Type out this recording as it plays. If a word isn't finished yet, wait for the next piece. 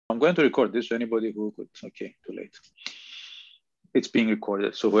I'm going to record this. Anybody who could, okay, too late. It's being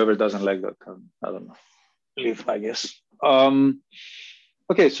recorded. So whoever doesn't like that, I don't know, leave, I guess.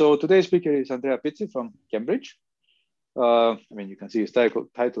 Okay, so today's speaker is Andrea Pizzi from Cambridge. I mean, you can see his title.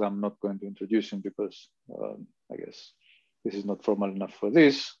 I'm not going to introduce him because I guess this is not formal enough for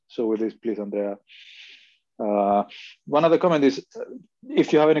this. So with this, please, Andrea. One other comment is,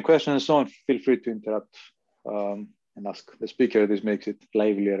 if you have any questions and so on, feel free to interrupt and ask the speaker. This makes it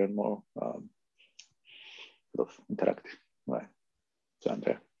livelier and more sort of interactive. Right. So,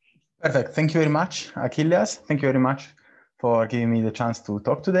 Andrea. Perfect. Thank you very much, Achilles. Thank you very much for giving me the chance to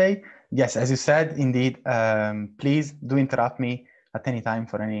talk today. Yes, as you said, indeed, please do interrupt me at any time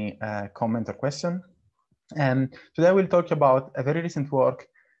for any comment or question. And today we'll talk about a very recent work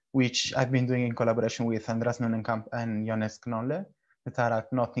which I've been doing in collaboration with Andreas Nonnenkamp and Jonas Knolle, that are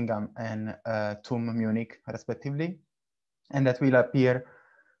at Nottingham and TUM Munich, respectively, and that will appear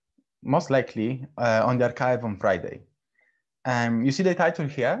most likely on the archive on Friday. You see the title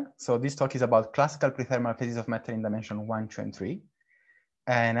here. So this talk is about classical prethermal phases of matter in dimension 1, 2, and 3.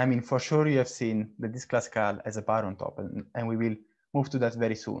 And I mean, for sure you have seen that this classical has a bar on top, and we will move to that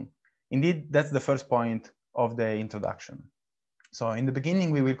very soon. Indeed, that's the first point of the introduction. So in the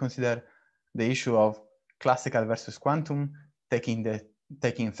beginning, we will consider the issue of classical versus quantum, taking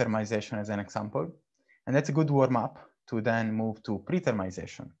thermalization as an example. And that's a good warm-up to then move to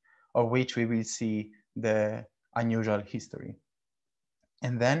prethermalization, of which we will see the unusual history.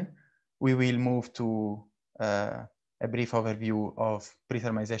 And then we will move to a brief overview of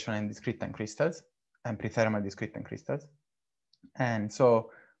prethermalization and discrete time crystals and prethermal discrete time crystals. And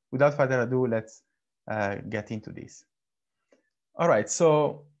so without further ado, let's get into this. All right,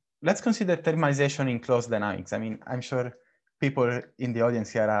 so let's consider thermalization in closed dynamics. I mean, I'm sure people in the audience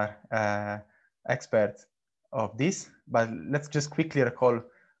here are experts of this, but let's just quickly recall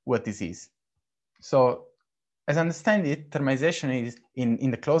what this is. So as I understand it, thermalization is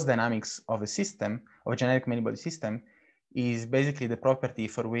in the closed dynamics of a system, of a generic many-body system, is basically the property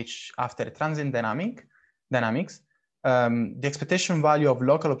for which, after a transient dynamics, the expectation value of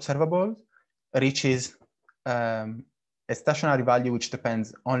local observables reaches a stationary value which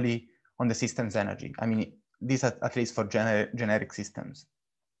depends only on the system's energy. I mean, this at least for generic systems.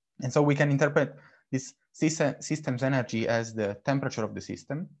 And so we can interpret this system's energy as the temperature of the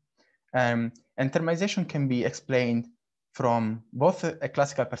system. And thermalization can be explained from both a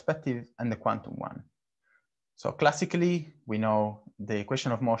classical perspective and the quantum one. So classically, we know the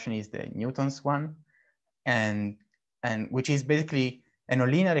equation of motion is the Newton's one, and which is basically a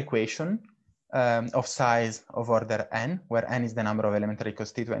nonlinear equation of size of order n, where n is the number of elementary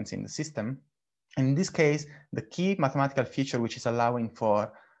constituents in the system. And in this case, the key mathematical feature which is allowing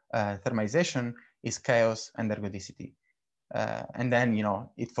for thermalization is chaos and ergodicity. And then, you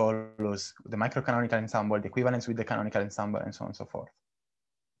know, it follows the microcanonical ensemble, the equivalence with the canonical ensemble, and so on and so forth.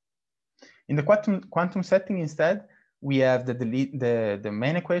 In the quantum setting, instead, we have the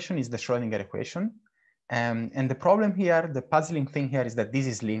main equation is the Schrödinger equation. And the problem here, the puzzling thing here is that this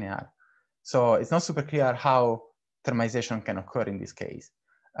is linear. So it's not super clear how thermalization can occur in this case.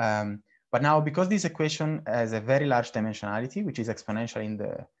 But now, because this equation has a very large dimensionality, which is exponential in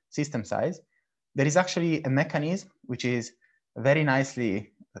the system size, there is actually a mechanism which is very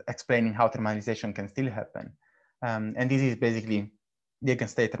nicely explaining how thermalization can still happen. And this is basically the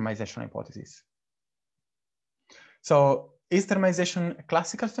eigenstate thermalization hypothesis. So is thermalization a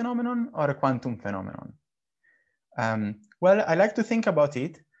classical phenomenon or a quantum phenomenon? Well, I like to think about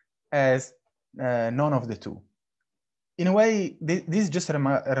it as none of the two. In a way, this is just a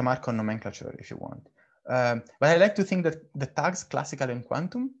remark on nomenclature, if you want. But I like to think that the tags classical and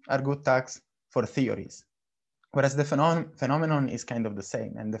quantum are good tags for theories, whereas the phenomenon is kind of the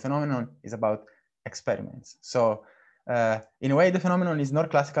same, and the phenomenon is about experiments. So in a way, the phenomenon is nor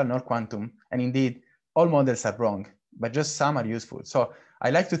classical nor quantum, and indeed, all models are wrong, but just some are useful. So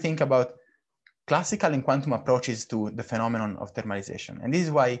I like to think about classical and quantum approaches to the phenomenon of thermalization. And this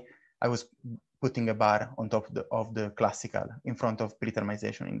is why I was putting a bar on top of the classical in front of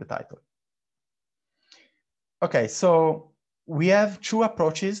prethermalization in the title. Okay, so we have two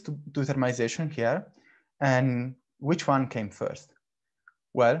approaches to thermalization here. And which one came first?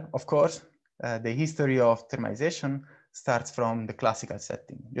 Well, of course, the history of thermalization starts from the classical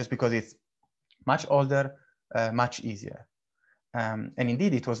setting, just because it's much older, much easier. And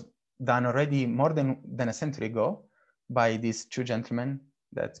indeed, it was done already more than a century ago by these two gentlemen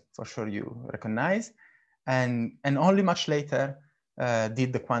that for sure you recognize. And only much later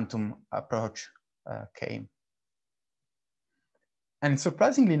did the quantum approach came. And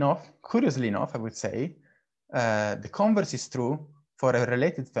surprisingly enough, curiously enough, I would say, the converse is true for a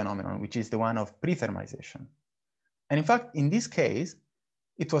related phenomenon, which is the one of pre-thermalization. And in fact, in this case,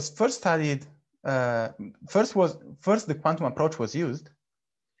 it was first studied, first the quantum approach was used,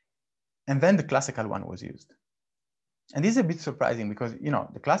 and then the classical one was used. And this is a bit surprising because, you know,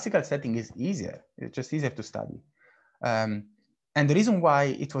 the classical setting is easier. It's just easier to study. And the reason why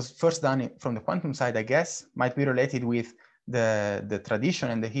it was first done from the quantum side, I guess, might be related with the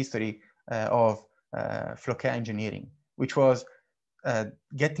tradition and the history of Floquet engineering, which was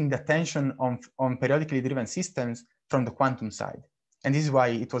getting the attention on periodically driven systems from the quantum side. And this is why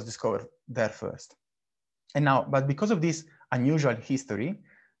it was discovered there first. And now, but because of this unusual history,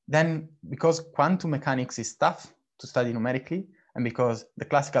 then because quantum mechanics is tough to study numerically, and because the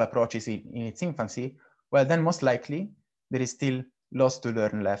classical approach is in its infancy, well, then most likely there is still lots to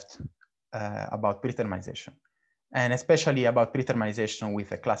learn left about pre-thermalization, and especially about pre-thermalization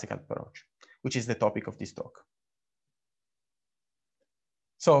with a classical approach, which is the topic of this talk.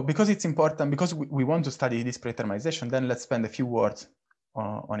 So because it's important, because we want to study this pre-thermalization, then let's spend a few words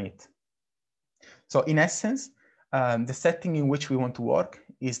on it. So in essence, the setting in which we want to work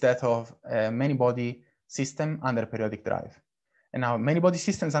is that of a many-body system under periodic drive. And now many-body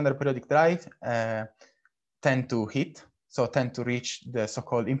systems under periodic drive tend to heat, so tend to reach the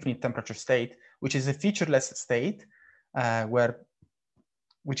so-called infinite temperature state, which is a featureless state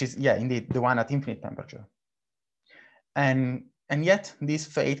which is, yeah, indeed, the one at infinite temperature. And yet this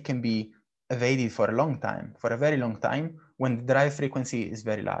fate can be evaded for a long time, for a very long time, when the drive frequency is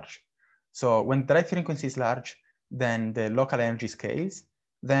very large. So when the drive frequency is large, then the local energy scales,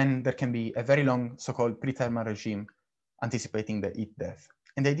 then there can be a very long so-called pre-thermal regime anticipating the heat death.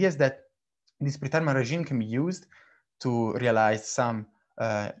 And the idea is that this pre-thermal regime can be used to realize some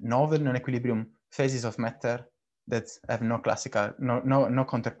novel non-equilibrium phases of matter that have no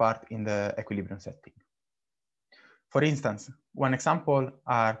counterpart in the equilibrium setting. For instance, one example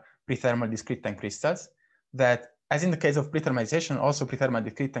are pre-thermal discrete time crystals that, as in the case of pre-thermalization, also pre-thermal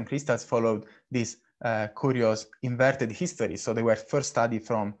discrete time crystals followed this curious inverted history. So they were first studied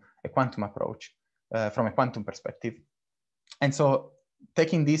from a quantum approach, from a quantum perspective. And so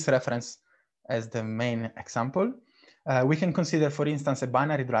taking this reference as the main example, we can consider, for instance, a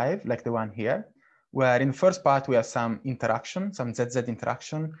binary drive like the one here, where in the first part we have some interaction, some ZZ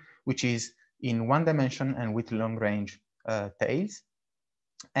interaction, which is in one dimension and with long range tails,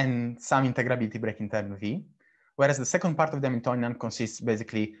 and some integrability breaking term V. Whereas the second part of the Hamiltonian consists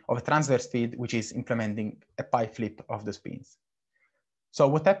basically of a transverse feed, which is implementing a pi flip of the spins. So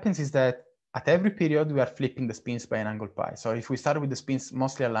what happens is that at every period, we are flipping the spins by an angle pi. So if we start with the spins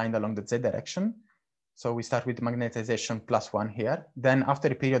mostly aligned along the Z direction, so we start with magnetization +1 here, then after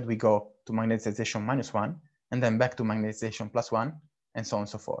a period, we go to magnetization -1, and then back to magnetization +1, and so on and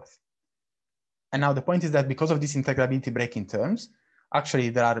so forth. And now the point is that because of these integrability breaking terms, actually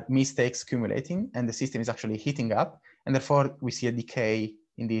there are mistakes accumulating and the system is actually heating up, and therefore we see a decay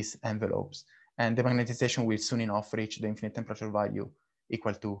in these envelopes, and the magnetization will soon enough reach the infinite temperature value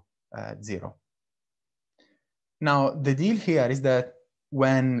equal to 0. Now the deal here is that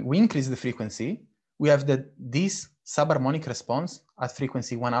when we increase the frequency, we have that this subharmonic response at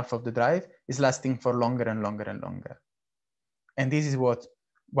frequency 1/2 of the drive is lasting for longer and longer and longer. And this is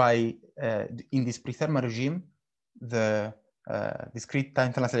why in this pre-thermal regime, the discrete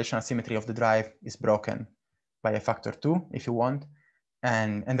time translation asymmetry of the drive is broken by a factor 2, if you want.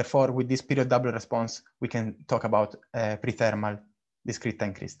 And therefore, with this period double response, we can talk about pre-thermal discrete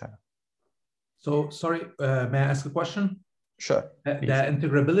time crystal. So, sorry, may I ask a question? Sure. The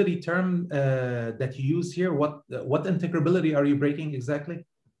integrability term that you use here, what integrability are you breaking exactly?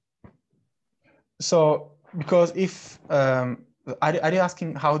 So, because if, are you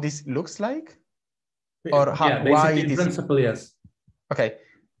asking how this looks like? Or how, yeah, why in principle, yes. Okay.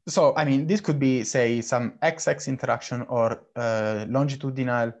 So, I mean, this could be, say, some XX interaction or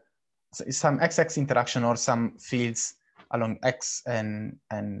longitudinal, some XX interaction or some fields along X and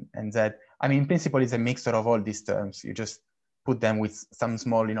Z. I mean, in principle, it's a mixture of all these terms. You just put them with some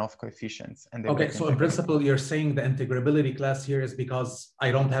small enough coefficients. And okay, so in principle, you're saying the integrability class here is because I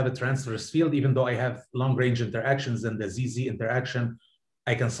don't have a transverse field, even though I have long-range interactions and the ZZ interaction,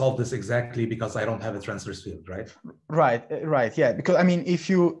 I can solve this exactly because I don't have a transverse field, right? Right, yeah. Because I mean, if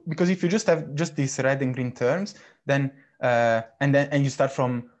you just have just these red and green terms, then and you start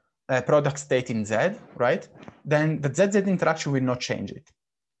from a product state in Z, right? Then the ZZ interaction will not change it.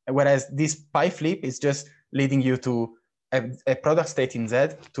 Whereas this pi flip is just leading you to a product state in Z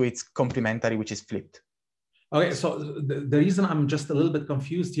to its complementary, which is flipped. Okay, so the reason I'm just a little bit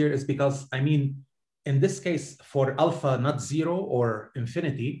confused here is because, I mean, in this case, for alpha not 0 or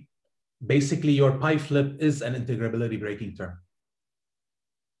infinity, basically your pi flip is an integrability breaking term.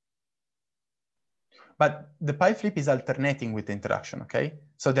 but the pi flip is alternating with the interaction, okay?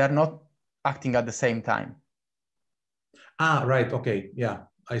 So they're not acting at the same time. Ah, right, okay, yeah,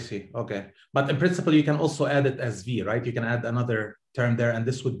 I see, okay. But in principle, you can also add it as V, right? You can add another term there, and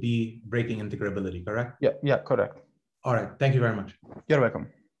this would be breaking integrability, correct? Yeah, correct. All right, thank you very much. You're welcome.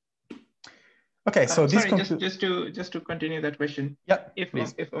 Okay, so this sorry, just to continue that question. Yeah,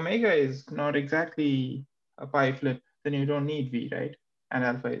 if omega is not exactly a pi flip, then you don't need V, right? And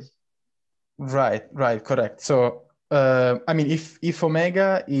alpha is. Right, correct. So I mean, if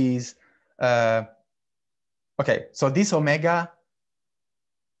omega is okay, so this omega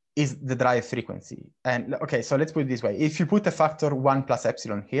is the drive frequency. And okay, so let's put it this way. If you put a factor 1 plus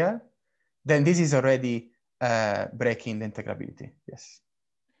epsilon here, then this is already breaking the integrability. Yes.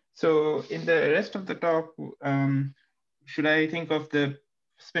 So in the rest of the talk, should I think of the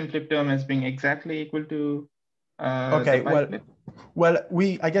spin flip term as being exactly equal to okay, the pi flip? Well,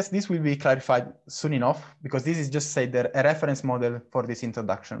 I guess this will be clarified soon enough, because this is just say a reference model for this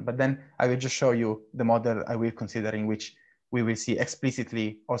introduction. But then I will just show you the model I will consider in which we will see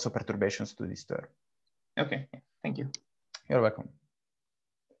explicitly also perturbations to this term. Okay, thank you. You're welcome.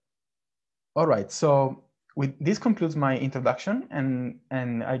 All right, so this concludes my introduction,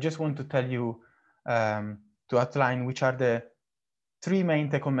 and I just want to tell you to outline which are the 3 main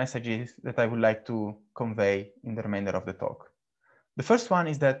take-home messages that I would like to convey in the remainder of the talk. The first one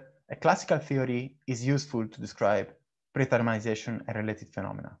is that a classical theory is useful to describe preterminization and related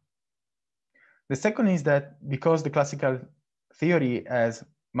phenomena. The second is that because the classical theory has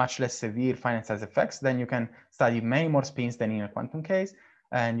much less severe finite size effects, then you can study many more spins than in a quantum case,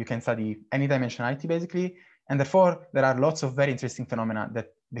 and you can study any dimensionality basically, and therefore there are lots of very interesting phenomena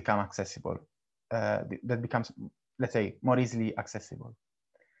that become accessible, that becomes, let's say, more easily accessible.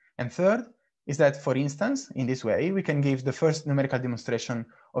 And third is that, for instance, in this way, we can give the first numerical demonstration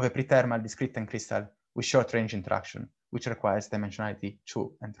of a prethermal discrete time crystal with short range interaction, which requires dimensionality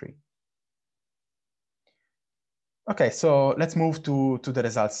 2 and 3. Okay, so let's move to the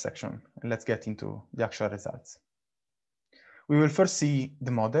results section, and let's get into the actual results. We will first see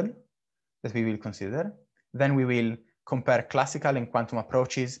the model that we will consider. Then we will compare classical and quantum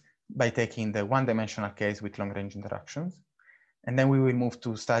approaches by taking the one-dimensional case with long-range interactions. And then we will move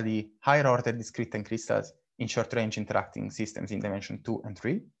to study higher-order discrete time crystals in short-range interacting systems in dimension 2 and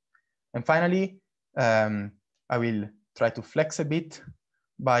 3. And finally, I will try to flex a bit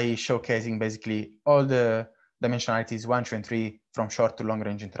by showcasing basically all the dimensionalities 1, 2, and 3 from short to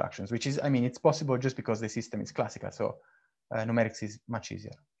long-range interactions, which is, I mean, it's possible just because the system is classical, so numerics is much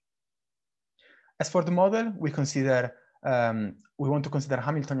easier. As for the model, we consider, we want to consider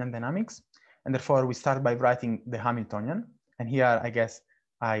Hamiltonian dynamics, and therefore we start by writing the Hamiltonian. And here, I guess,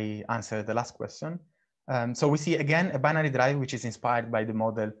 I answered the last question. So we see again a binary drive, which is inspired by the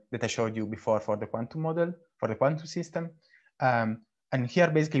model that I showed you before for the quantum model, for the quantum system. And here,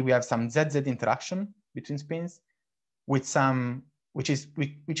 basically, we have some ZZ interaction between spins with some, which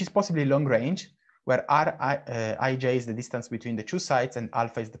is possibly long range, where Ij is the distance between the 2 sides and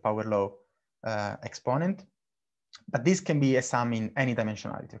alpha is the power law exponent. But this can be a sum in any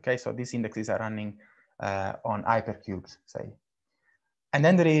dimensionality, okay? So these indexes are running on hypercubes, say. And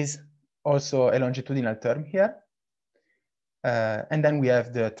then there is also a longitudinal term here. And then we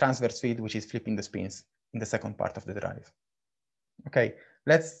have the transverse field, which is flipping the spins in the second part of the drive. Okay,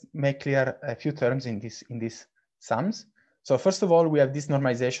 let's make clear a few terms in these sums. So first of all, we have this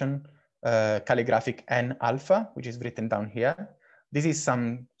normalization calligraphic N alpha, which is written down here. This is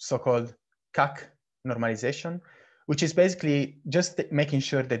some so-called CAC normalization, which is basically just making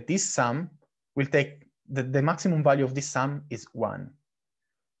sure that this sum will take, the maximum value of this sum is 1.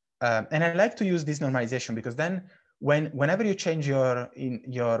 And I like to use this normalization because then whenever you change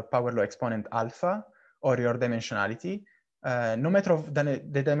your power law exponent alpha or your dimensionality, no matter of the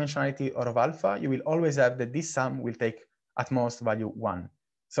dimensionality or of alpha, you will always have that this sum will take at most value 1.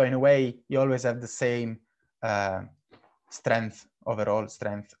 So in a way, you always have the same strength, overall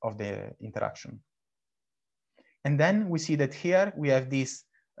strength of the interaction. And then we see that here we have this,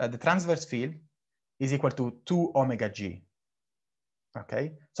 the transverse field is equal to 2 omega g.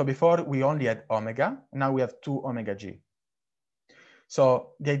 Okay, so before we only had omega, now we have 2 omega g.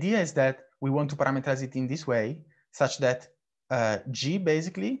 So the idea is that we want to parameterize it in this way, such that g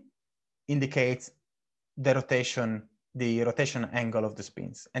basically indicates the rotation angle of the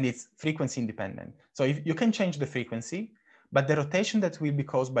spins, and it's frequency independent. So if you can change the frequency, but the rotation that will be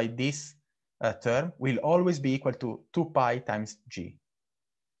caused by this term will always be equal to 2 pi times g.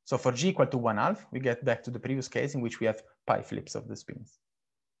 So for g equal to 1/2, we get back to the previous case in which we have pi flips of the spins.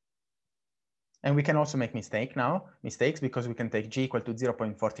 And we can also make mistakes because we can take g equal to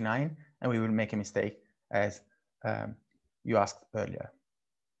 0.49 and we will make a mistake as you asked earlier.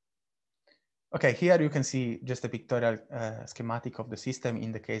 Okay, here you can see just a pictorial schematic of the system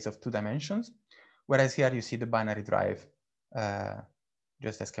in the case of 2 dimensions, whereas here you see the binary drive,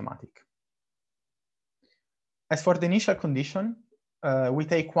 just a schematic. As for the initial condition, we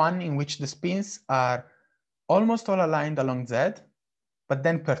take one in which the spins are almost all aligned along Z, but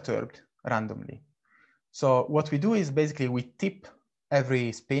then perturbed randomly. So what we do is basically we tip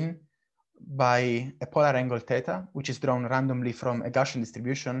every spin by a polar angle theta, which is drawn randomly from a Gaussian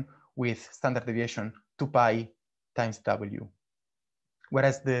distribution with standard deviation 2 pi times W,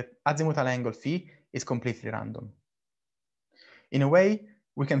 whereas the azimuthal angle phi is completely random. In a way,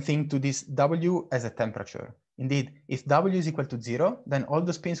 we can think to this W as a temperature. Indeed, if W is equal to 0, then all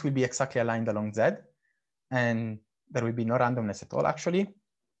the spins will be exactly aligned along Z, and there will be no randomness at all, actually.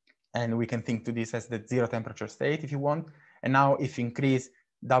 And we can think to this as the 0 temperature state if you want. And now if we increase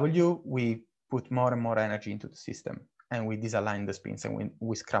W, we put more and more energy into the system, and we disalign the spins and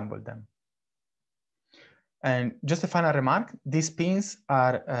we scramble them. And just a final remark, these spins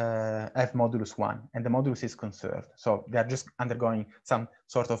are have modulus 1, and the modulus is conserved. So they are just undergoing some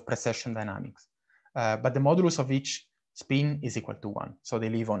sort of precession dynamics. But the modulus of each spin is equal to 1, so they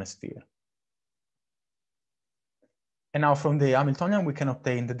live on a sphere. And now from the Hamiltonian, we can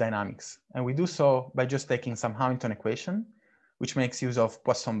obtain the dynamics. And we do so by just taking some Hamilton equation, which makes use of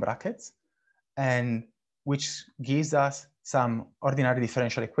Poisson brackets, and which gives us some ordinary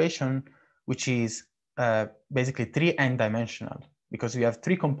differential equation, which is basically 3 n-dimensional, because we have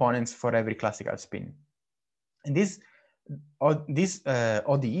 3 components for every classical spin. And this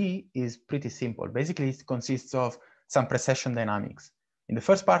ODE is pretty simple. Basically, it consists of some precession dynamics. In the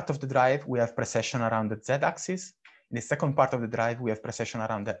first part of the drive, we have precession around the z-axis. In the second part of the drive, we have precession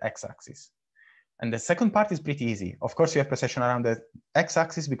around the x-axis. And the second part is pretty easy. Of course, you have precession around the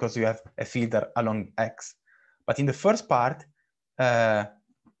x-axis because you have a field along x. But in the first part,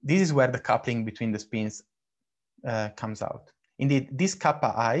 this is where the coupling between the spins comes out. Indeed, this kappa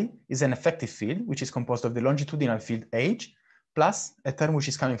I is an effective field, which is composed of the longitudinal field H plus a term which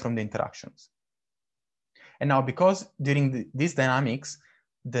is coming from the interactions. And now, because during these dynamics,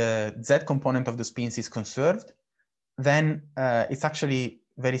 the Z component of the spins is conserved, then it's actually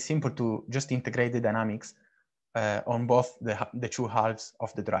very simple to just integrate the dynamics on both the 2 halves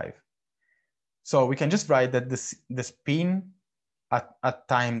of the drive. So we can just write that the spin at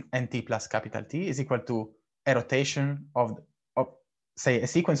time nt plus capital T is equal to a rotation of say, a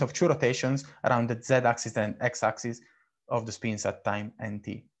sequence of 2 rotations around the z-axis and x-axis of the spins at time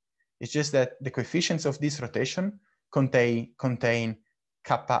nt. It's just that the coefficients of this rotation contain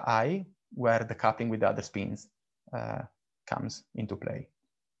kappa I, where the coupling with the other spins comes into play.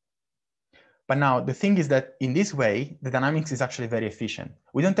 But now the thing is that in this way, the dynamics is actually very efficient.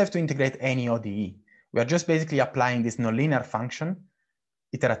 We don't have to integrate any ODE. We are just basically applying this nonlinear function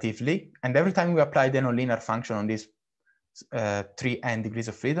iteratively. And every time we apply the nonlinear function on these 3n degrees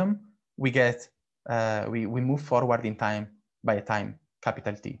of freedom, we get, we move forward in time by a time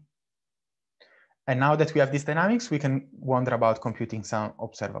capital T. And now that we have these dynamics, we can wonder about computing some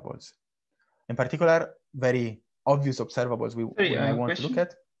observables. In particular, very obvious observables we might want to look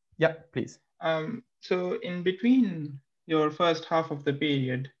at. Yeah, please. So in between your first half of the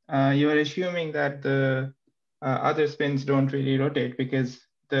period, you are assuming that the other spins don't really rotate because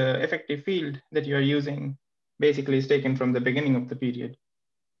the effective field that you are using basically is taken from the beginning of the period.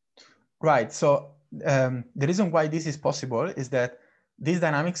 Right. So the reason why this is possible is that this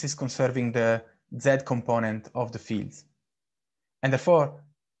dynamics is conserving the Z component of the fields. And therefore,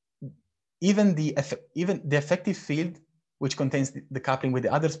 even the effective field, which contains the coupling with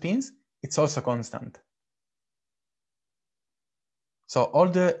the other spins, it's also constant. So all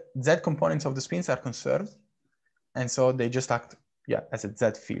the Z components of the spins are conserved. And so they just act, yeah, as a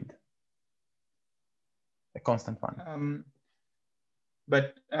Z field, a constant one.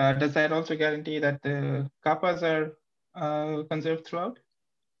 But does that also guarantee that the kappas are conserved throughout?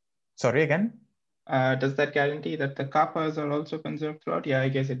 Sorry, again? Does that guarantee that the kappas are also conserved throughout? Yeah, I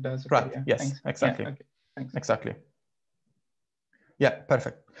guess it does. Okay, Right, yeah, yes, thanks. exactly. Yeah, okay, thanks. Exactly. Yeah,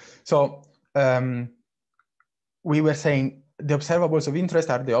 perfect. So we were saying the observables of interest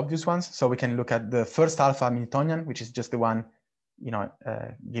are the obvious ones. So we can look at the first alpha Hamiltonian, which is just the one,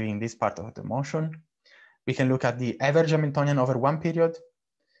 giving this part of the motion. We can look at the average Hamiltonian over one period.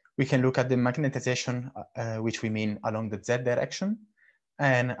 We can look at the magnetization, which we mean along the Z direction,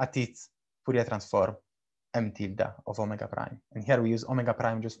 and at its Fourier transform m tilde of omega prime. And here we use omega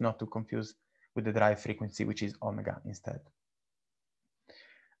prime just not to confuse with the drive frequency, which is omega instead.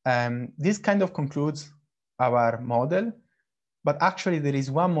 This kind of concludes our model, but actually there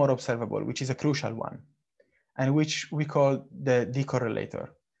is one more observable, which is a crucial one. and which we call the decorrelator.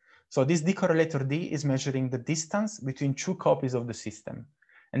 So this decorrelator D is measuring the distance between two copies of the system.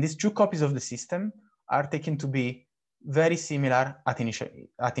 And these two copies of the system are taken to be very similar at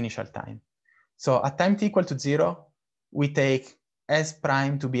initial time. So at time t equal to 0, we take S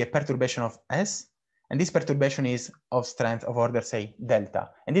prime to be a perturbation of S, and this perturbation is of strength of order, say, delta.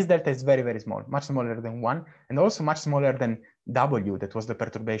 And this delta is very, very small, much smaller than 1, and also much smaller than W, that was the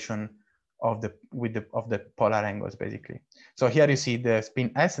perturbation of the polar angles, basically. So here you see the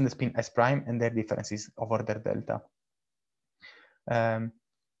spin S and the spin S prime, and their differences of order delta.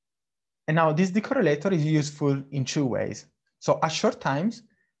 And now this decorrelator is useful in two ways. So at short times,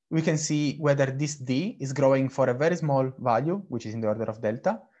 we can see whether this D is growing for a very small value, which is in the order of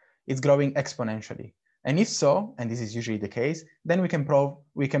delta, it's growing exponentially. And if so, and this is usually the case, then we can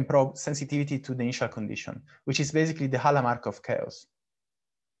probe sensitivity to the initial condition, which is basically the hallmark of chaos.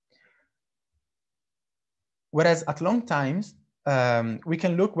 Whereas at long times, we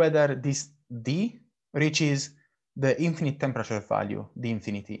can look whether this D reaches the infinite temperature value, the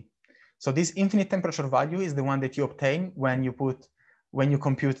infinity. So this infinite temperature value is the one that you obtain when you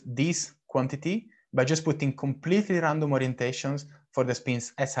compute this quantity by just putting completely random orientations for the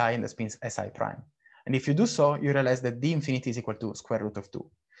spins Si and the spins Si prime. And if you do so, you realize that D infinity is equal to square root of 2.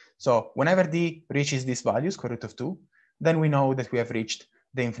 So whenever D reaches this value, square root of 2, then we know that we have reached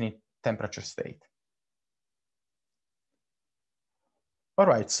the infinite temperature state. All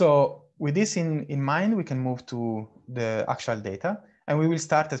right, so with this in mind, we can move to the actual data. And we will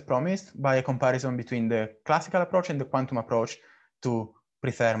start, as promised, by a comparison between the classical approach and the quantum approach to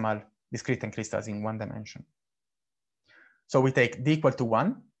prethermal discrete and crystals in one dimension. So we take D equal to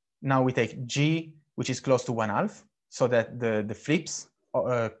 1. Now we take G, which is close to 1/2, so that the flips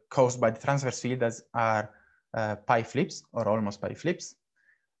caused by the transverse field are pi flips, or almost pi flips.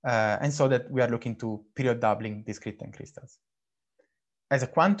 And so that we are looking to period doubling discrete and crystals. As a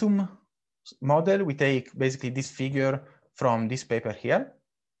quantum model, we take basically this figure from this paper here,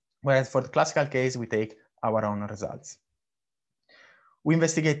 whereas for the classical case, we take our own results. We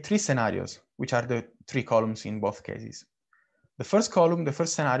investigate 3 scenarios, which are the 3 columns in both cases. The first column, the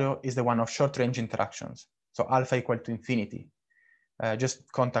first scenario, is the one of short-range interactions, so alpha equal to infinity,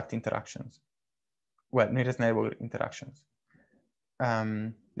 just contact interactions, well, nearest neighbor interactions.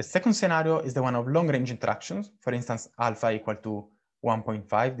 The second scenario is the one of long-range interactions, for instance, alpha equal to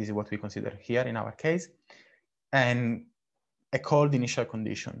 1.5, this is what we consider here in our case, and a cold initial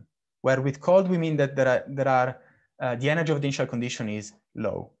condition, where with cold we mean that the energy of the initial condition is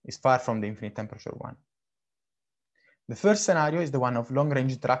low, is far from the infinite temperature one. The first scenario is the one of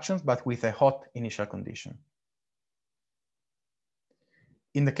long-range interactions, but with a hot initial condition.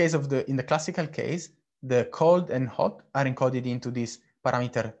 In the case of in the classical case, the cold and hot are encoded into this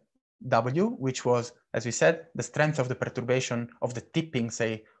parameter W, which was, as we said, the strength of the perturbation of the tipping,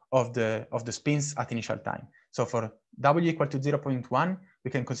 say, of the spins at initial time. So for W equal to 0.1,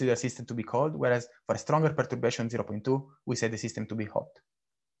 we can consider the system to be cold, whereas for a stronger perturbation, 0.2, we say the system to be hot.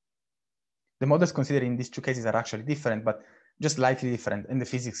 The models considered in these 2 cases are actually different, but just slightly different. And the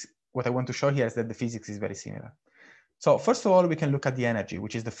physics, what I want to show here is that the physics is very similar. So first of all, we can look at the energy,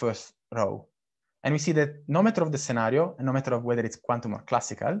 which is the first row. And we see that no matter of the scenario, and no matter of whether it's quantum or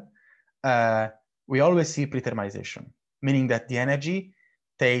classical, we always see prethermalization, meaning that the energy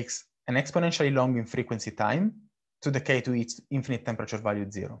takes an exponentially long in frequency time to decay to its infinite temperature value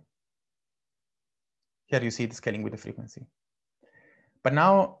 0. Here you see the scaling with the frequency. But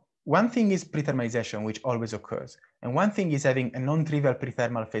now, one thing is prethermalization, which always occurs. And one thing is having a non-trivial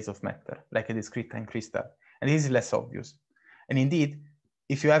prethermal phase of matter, like a discrete time crystal. And this is less obvious. And indeed,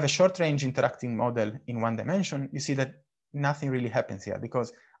 if you have a short-range interacting model in one dimension, you see that nothing really happens here,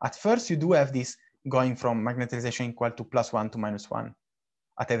 because at first you do have this going from magnetization equal to +1 to -1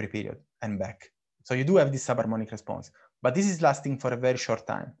 at every period and back. So you do have this subharmonic response, but this is lasting for a very short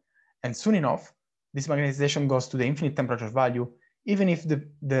time. And soon enough, this magnetization goes to the infinite temperature value, even if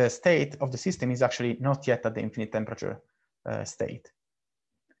the state of the system is actually not yet at the infinite temperature state.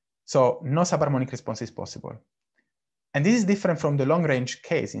 So no subharmonic response is possible. And this is different from the long-range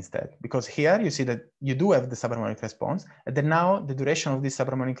case instead, because here you see that you do have the subharmonic response, and then now the duration of this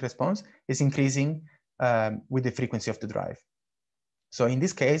subharmonic response is increasing with the frequency of the drive. So in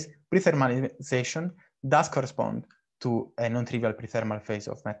this case, prethermalization does correspond to a non-trivial prethermal phase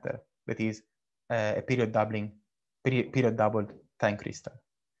of matter, that is a period doubled time crystal.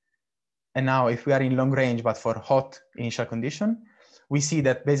 And now if we are in long range, but for hot initial condition, we see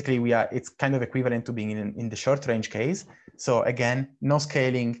that basically it's kind of equivalent to being in the short range case. So again, no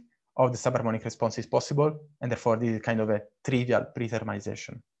scaling of the subharmonic response is possible. And therefore this is kind of a trivial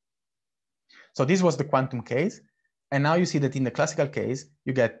prethermalization. So this was the quantum case. And now you see that in the classical case,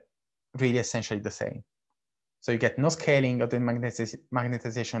 you get really essentially the same. So you get no scaling of the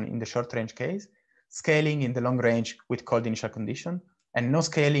magnetization in the short range case, scaling in the long range with cold initial condition, and no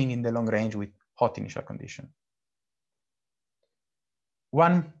scaling in the long range with hot initial condition.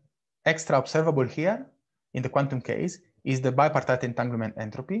 One extra observable here in the quantum case is the bipartite entanglement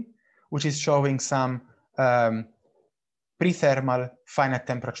entropy, which is showing some pre-thermal finite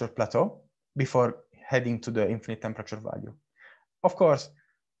temperature plateau before heading to the infinite temperature value. Of course,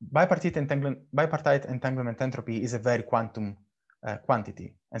 bipartite entanglement entropy is a very quantum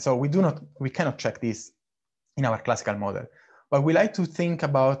quantity. And so we cannot check this in our classical model, but we like to think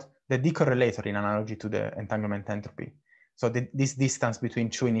about the decorrelator in analogy to the entanglement entropy. So this distance between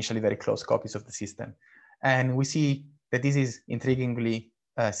two initially very close copies of the system. And we see that this is intriguingly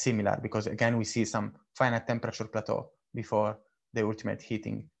similar because again, we see some finite temperature plateau before the ultimate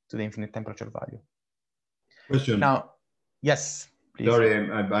heating to the infinite temperature value. Question. Now, yes, please.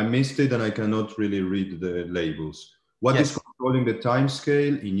 Sorry, I missed it and I cannot really read the labels. What is controlling the time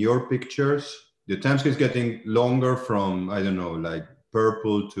scale in your pictures? The time scale is getting longer from, I don't know, like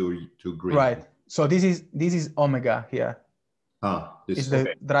purple to green. Right. So this is omega here. Ah, this is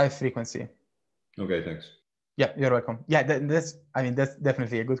the drive frequency. Okay, thanks. Yeah, you're welcome. Yeah, that's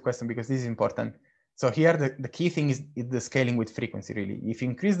definitely a good question because this is important. So here, the key thing is the scaling with frequency, really. If you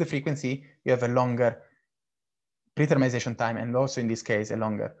increase the frequency, you have a longer pre-thermalization time, and also in this case, a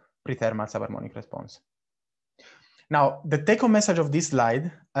longer pre-thermal subharmonic response. Now, the take-home message of this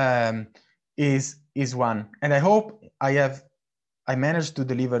slide is one, and I hope I managed to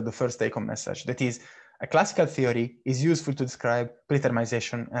deliver the first take-home message. That is, a classical theory is useful to describe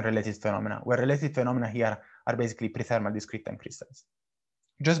pre-thermalization and related phenomena, where related phenomena here are basically pre-thermal discrete time crystals.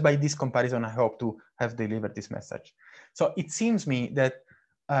 Just by this comparison, I hope to have delivered this message. So it seems me that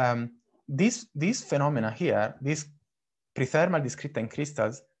these phenomena here, these pre-thermal discrete time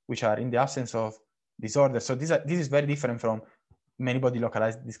crystals, which are in the absence of disorder. So this is very different from many body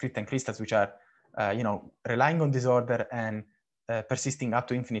localized discrete time crystals, which are relying on disorder and persisting up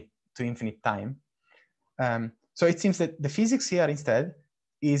to infinite time. So it seems that the physics here instead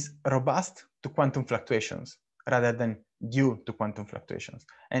is robust to quantum fluctuations rather than due to quantum fluctuations.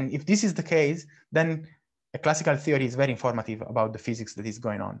 And if this is the case, then a classical theory is very informative about the physics that is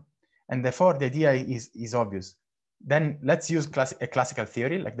going on. And therefore, the idea is obvious. Then let's use a classical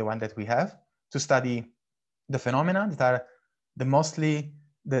theory like the one that we have to study the phenomena that are the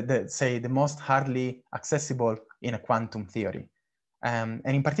most hardly accessible in a quantum theory. And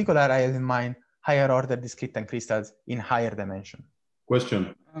in particular, I have in mind higher order discrete time crystals in higher dimension.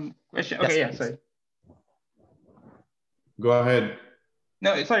 Question. Question. Yes, okay, yeah, please. sorry. Go ahead.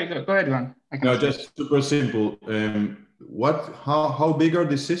 No, sorry, go ahead, Juan. No, just super simple. How big are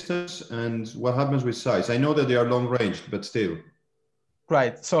these systems and what happens with size? I know that they are long ranged, but still.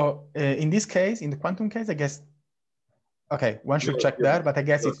 Right. So in this case, in the quantum case, I guess, okay, one should check there, but I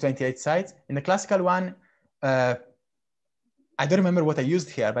guess it's 28 sites. In the classical one, I don't remember what I used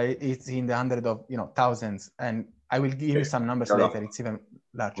here, but it's in the hundred of thousands, and I will give you some numbers later. It's even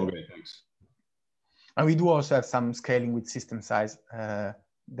larger. Okay, thanks. And we do also have some scaling with system size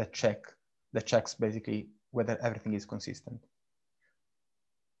that checks basically whether everything is consistent.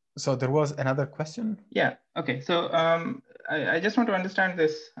 So there was another question. Yeah. Okay. So I just want to understand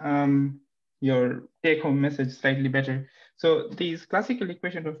this your take-home message slightly better. So these classical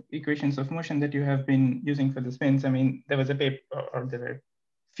equations of motion that you have been using for the spins, I mean, there was a paper, or there were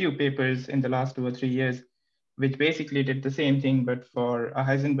few papers in the last 2 or 3 years, which basically did the same thing, but for a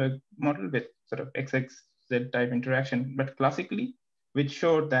Heisenberg model with sort of XXZ type interaction, but classically, which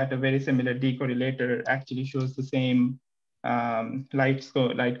showed that a very similar decorrelator actually shows the same light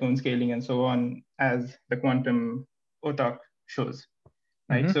cone scaling and so on as the quantum OTOC shows,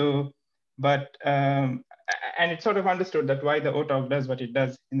 right? Mm-hmm. So, but, and it's sort of understood that why the OTOC does what it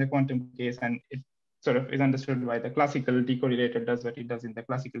does in the quantum case, and it sort of is understood why the classical decorrelator does what it does in the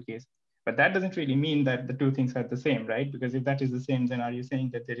classical case. But that doesn't really mean that the two things are the same, right? Because if that is the same, then are you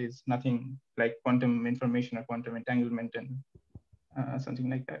saying that there is nothing like quantum information or quantum entanglement and something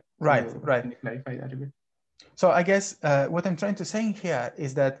like that? Right, so right. Can you clarify that a bit? So I guess what I'm trying to say here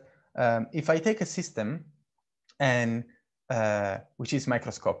is that if I take a system and which is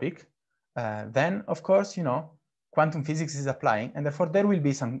microscopic, then of course, quantum physics is applying, and therefore there will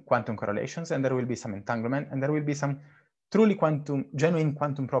be some quantum correlations, and there will be some entanglement, and there will be some truly genuine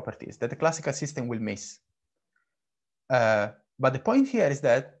quantum properties that the classical system will miss. But the point here is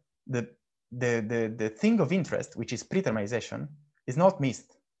that the thing of interest, which is pre-thermalization, is not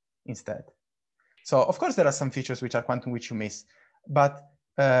missed instead. So of course there are some features which are quantum which you miss, but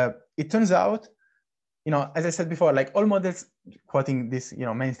it turns out, as I said before, like all models, quoting this,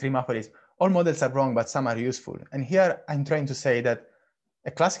 mainstream aphorism, all models are wrong, but some are useful. And here I'm trying to say that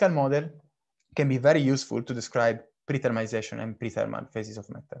a classical model can be very useful to describe pre-thermalization and pre-thermal phases of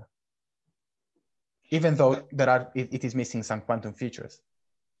matter, even though it is missing some quantum features.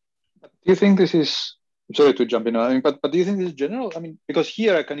 Do you think this is, sorry to jump in, but do you think this is general? I mean, because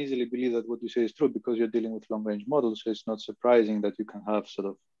here I can easily believe that what you say is true because you're dealing with long range models. So it's not surprising that you can have sort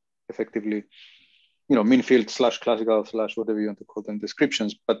of effectively, mean field / classical / whatever you want to call them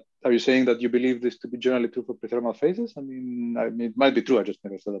descriptions. But are you saying that you believe this to be generally true for pre-thermal phases? I mean, it might be true. I just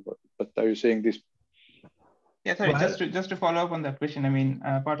never thought about it. But are you saying this? Yeah, sorry, just to follow up on that question. I mean,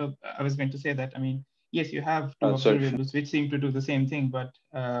 I was going to say that, I mean, yes, you have two observables which seem to do the same thing, but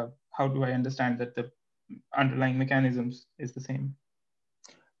how do I understand that the underlying mechanisms is the same?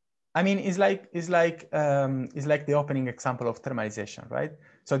 I mean, it's like the opening example of thermalization, right?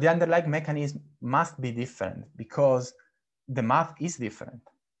 So the underlying mechanism must be different because the math is different.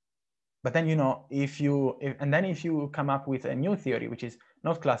 But then, if you come up with a new theory, which is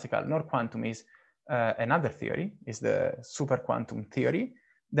not classical nor quantum, is another theory, is the super quantum theory,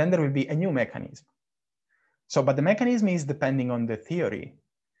 then there will be a new mechanism. So, but the mechanism is depending on the theory,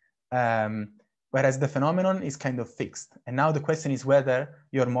 whereas the phenomenon is kind of fixed. And now the question is whether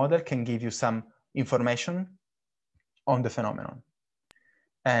your model can give you some information on the phenomenon.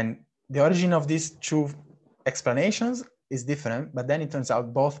 And the origin of these two explanations is different, but then it turns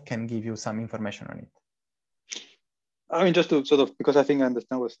out both can give you some information on it. I mean, just to sort of, because I think I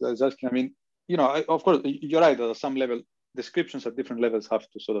understand what I was asking. I mean, of course, you're right, at some level, descriptions at different levels have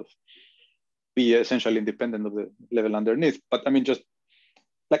to sort of be essentially independent of the level underneath. But I mean, just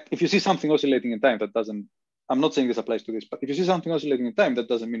like if you see something oscillating in time that doesn't, I'm not saying this applies to this, but if you see something oscillating in time, that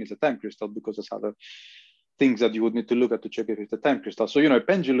doesn't mean it's a time crystal because there's other things that you would need to look at to check if it's a time crystal. So, a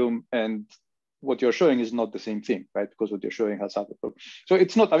pendulum and what you're showing is not the same thing, right? Because what you're showing has other problems. So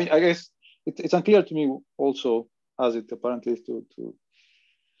it's not, I mean, I guess it's unclear to me also, as it apparently is to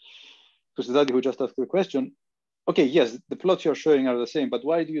Study who just asked the question. Okay, yes, the plots you're showing are the same, but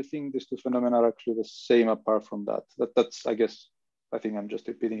why do you think these two phenomena are actually the same apart from that? That's, I guess, I think I'm just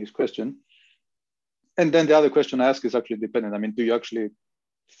repeating his question. And then the other question I ask is actually dependent. I mean, do you actually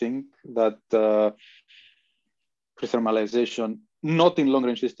think that pre-thermalization, not in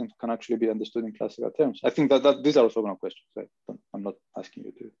long-range systems, can actually be understood in classical terms? I think that these are orthogonal questions, right? I'm not asking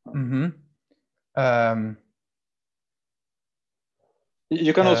you to.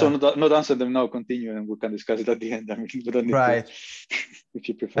 You can also not answer them now, continue, and we can discuss it at the end. I mean, we don't need right. to, if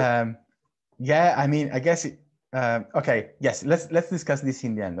you prefer. Yeah, I mean, I guess, okay, yes, let's discuss this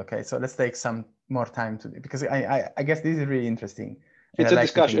in the end, okay? So let's take some more time to, because I guess this is really interesting. It's a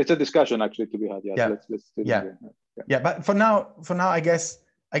discussion. It's a discussion actually to be had. Yes. Yeah. Let's do it. Yeah. But for now, I guess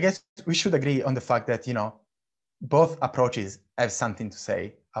we should agree on the fact that, both approaches have something to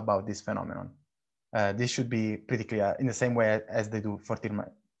say about this phenomenon. This should be pretty clear in the same way as they do for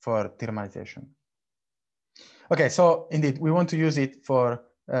thermalization. Okay, so indeed, we want to use it for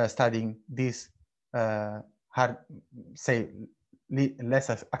studying this less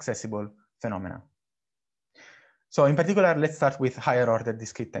accessible phenomena. So in particular, let's start with higher order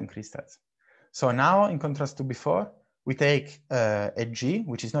discrete time crystals. So now, in contrast to before, we take a G,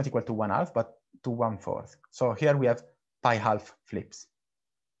 which is not equal to 1/2, but to 1/4. So here we have pi-half flips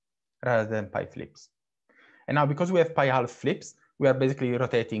rather than pi flips. And now, because we have pi-half flips, we are basically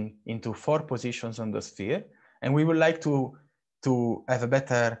rotating into 4 positions on the sphere. And we would like to have a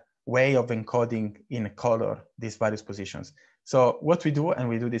better way of encoding in color these various positions. So what we do, and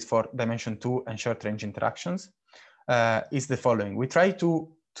we do this for dimension 2 and short range interactions, is the following. We try to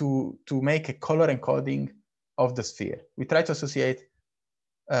make a color encoding of the sphere. We try to associate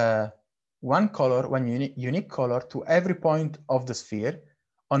one unique color to every point of the sphere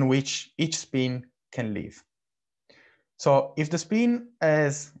on which each spin can live. So if the spin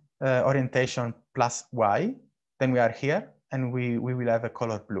has orientation plus y, then we are here, and we will have a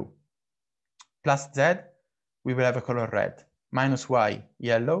color blue. Plus z, we will have a color red. Minus y,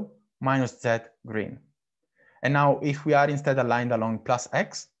 yellow. Minus z, green. And now if we are instead aligned along plus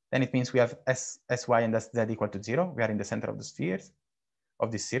x, then it means we have sy and sz equal to 0. We are in the center of the spheres,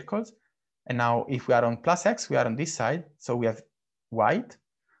 of these circles. And now if we are on plus x, we are on this side, so we have white.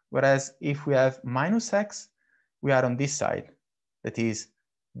 Whereas if we have minus x, we are on this side, that is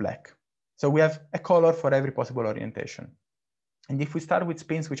black. So we have a color for every possible orientation. And if we start with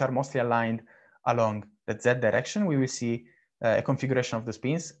spins which are mostly aligned along the z direction, we will see a configuration of the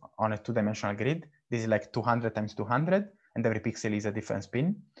spins on a 2-dimensional grid. This is like 200 times 200, and every pixel is a different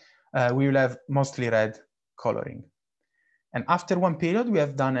spin. We will have mostly red coloring. And after one period, we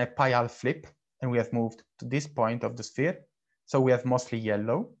have done a pi-half flip, and we have moved to this point of the sphere. So we have mostly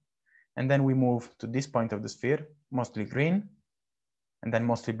yellow. And then we move to this point of the sphere, mostly green, and then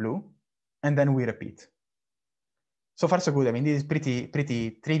mostly blue. And then we repeat. So far, so good. I mean, this is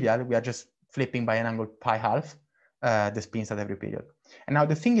pretty trivial. We are just flipping by an angle pi-half the spins at every period. And now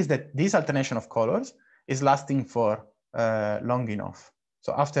the thing is that this alternation of colors is lasting for long enough.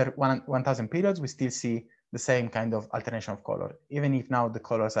 So after 1,000 periods, we still see the same kind of alternation of color, even if now the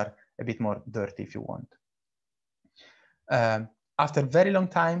colors are a bit more dirty, if you want. After a very long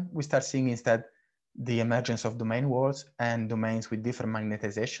time, we start seeing instead the emergence of domain walls and domains with different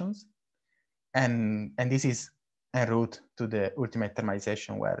magnetizations. And this is en route to the ultimate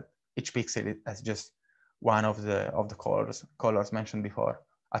thermalization, where each pixel has just one of the colors mentioned before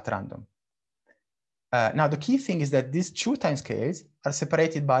at random. Now, the key thing is that these two timescales are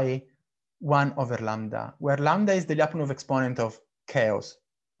separated by 1/λ, where lambda is the Lyapunov exponent of chaos,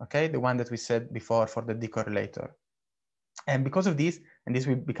 okay? The one that we said before for the decorrelator. And because of this, and this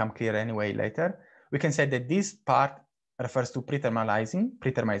will become clear anyway later, we can say that this part refers to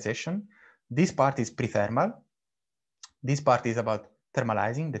prethermalization. This part is prethermal. This part is about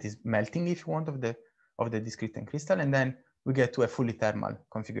thermalizing, that is melting, if you want, of the discrete and crystal. And then we get to a fully thermal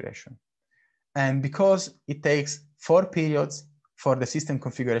configuration. And because it takes 4 periods for the system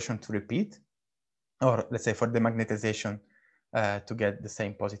configuration to repeat, or let's say for the magnetization to get the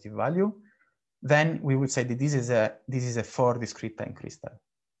same positive value, then we would say that this is a 4 discrete time crystal.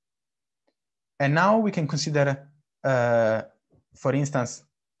 And now we can consider, for instance,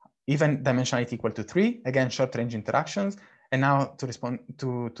 even dimensionality equal to 3, again, short range interactions. And now to respond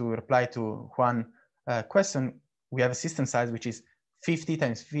to reply to one question, we have a system size which is 50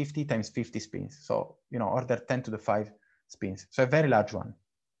 times 50 times 50 spins. So, order 10 to the 5 spins. So a very large one.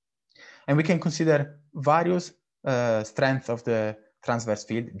 And we can consider various strengths of the transverse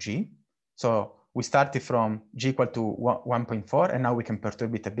field G. So we started from G equal to 1.4, and now we can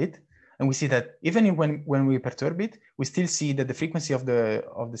perturb it a bit. And we see that even when we perturb it, we still see that the frequency of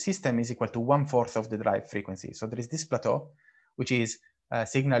the system is equal to 1/4 of the drive frequency. So there is this plateau, which is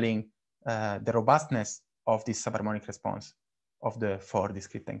signaling the robustness of this subharmonic response of the 4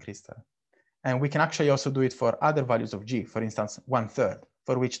 discrete time crystal. And we can actually also do it for other values of G, for instance, 1/3,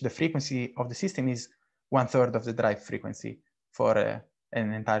 for which the frequency of the system is 1/3 of the drive frequency for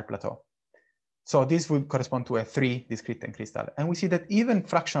an entire plateau. So this would correspond to a 3 discrete time crystal. And we see that even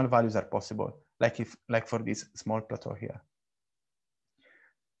fractional values are possible, like for this small plateau here.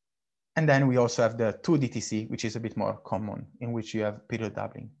 And then we also have the 2 DTC, which is a bit more common, in which you have period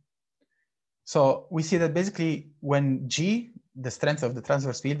doubling. So we see that basically when G, the strength of the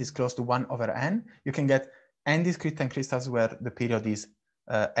transverse field, is close to 1/n, you can get n discrete time crystals where the period is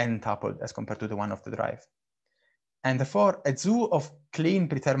n-tupled as compared to the one of the drive. And therefore, a zoo of clean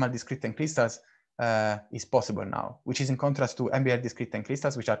prethermal discrete time crystals is possible now, which is in contrast to MBR discrete time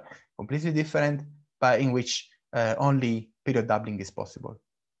crystals, which are completely different, but in which only period doubling is possible.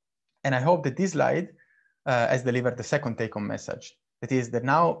 And I hope that this slide has delivered the second take-home message. That is that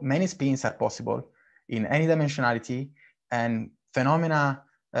now many spins are possible in any dimensionality, and phenomena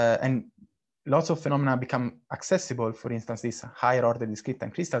and lots of phenomena become accessible. For instance, these higher order discrete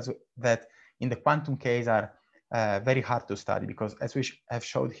time crystals that in the quantum case are very hard to study, because as we have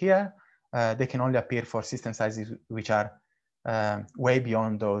showed here, they can only appear for system sizes which are way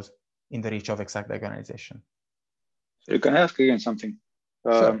beyond those in the reach of exact diagonalization. So you can ask again something.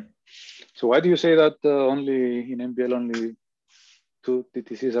 Sure. So why do you say that only in MBL only 2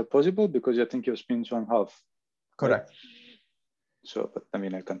 DTCs are possible? Because you think your spins 1/2. Correct. Right? So, but I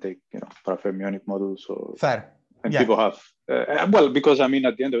mean, I can take parafermionic models. So fair. And yeah. people have well, because I mean,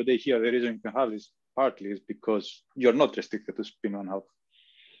 at the end of the day, here the reason you can have this partly is because you're not restricted to spin 1/2.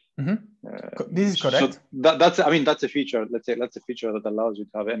 Mm-hmm. This is correct. So that's a feature. Let's say that's a feature that allows you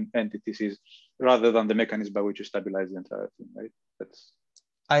to have NTTCs rather than the mechanism by which you stabilize the entire thing, right?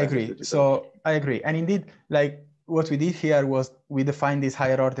 I agree. So I agree, and indeed, like what we did here was we defined these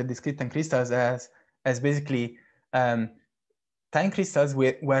higher order discrete time crystals as basically time crystals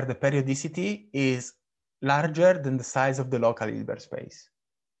where the periodicity is larger than the size of the local Hilbert space.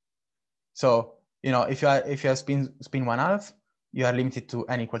 So if you have spin 1/2, you are limited to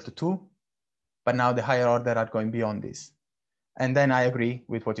n equal to 2, but now the higher order are going beyond this. And then I agree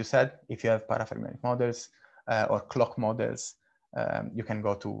with what you said. If you have parafermionic models or clock models, you can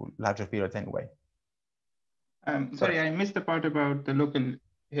go to larger periods anyway. Sorry, I missed the part about the local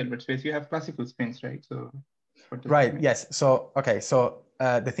Hilbert space. You have classical spins, right? So right, yes. So, okay, so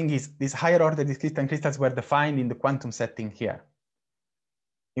the thing is, these higher order discrete time crystals were defined in the quantum setting here.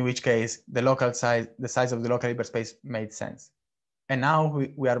 in which case the size of the local Hilbert space made sense. And now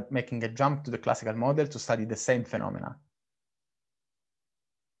we are making a jump to the classical model to study the same phenomena.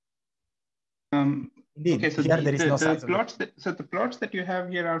 Indeed, okay, so here there is no the size plots so the plots that you have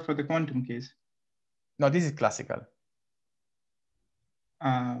here are for the quantum case. No, this is classical.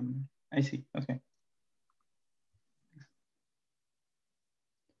 I see. Okay.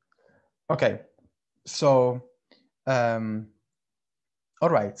 Okay, so all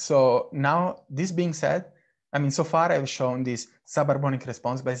right. So now, this being said, I mean, so far I've shown this subharmonic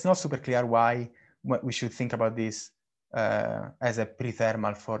response, but it's not super clear why we should think about this as a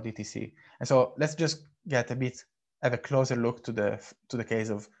pre-thermal for DTC. And so let's just have a closer look to the case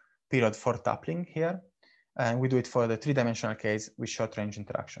of period for toppling here. And we do it for the three-dimensional case with short-range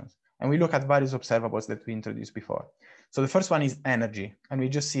interactions. And we look at various observables that we introduced before. So the first one is energy. And we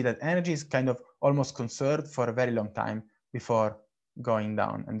just see that energy is kind of almost conserved for a very long time before going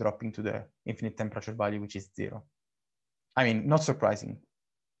down and dropping to the infinite temperature value, which is 0. I mean, not surprising.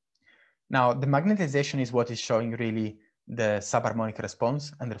 Now, the magnetization is what is showing really the subharmonic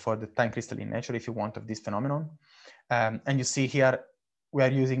response, and therefore the time crystalline nature, if you want, of this phenomenon. And you see here, we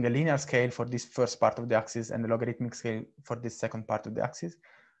are using a linear scale for this first part of the axis and the logarithmic scale for this second part of the axis.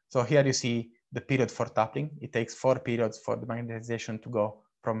 So here you see the period for toppling. It takes 4 periods for the magnetization to go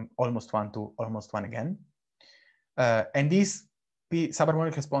from almost 1 to almost 1 again. And this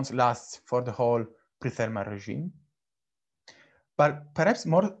subharmonic response lasts for the whole pre-thermal regime. But perhaps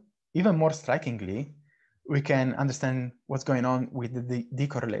even more strikingly, we can understand what's going on with the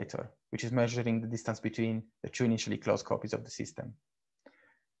decorrelator, which is measuring the distance between the two initially closed copies of the system.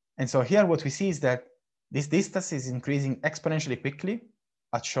 And so here what we see is that this distance is increasing exponentially quickly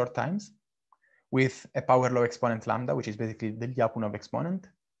at short times with a power law exponent lambda, which is basically the Lyapunov exponent.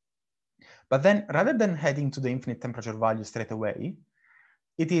 But then rather than heading to the infinite temperature value straight away,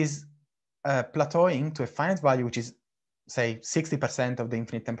 it is plateauing to a finite value, which is, say, 60% of the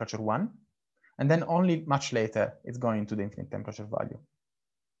infinite temperature 1. And then only much later, it's going to the infinite temperature value.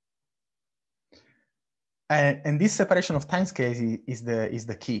 And this separation of time scales is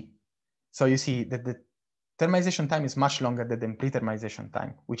the key. So you see that the thermalization time is much longer than the pre-thermalization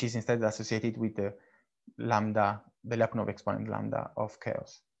time, which is instead associated with the lambda, the Lyapunov exponent lambda of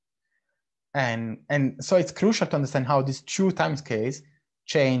chaos. And so it's crucial to understand how these two time scales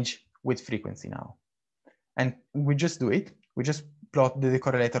change with frequency now. And we just do it. We just plot the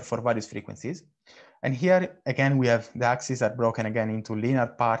decorrelator for various frequencies. And here, again, we have the axes are broken again into linear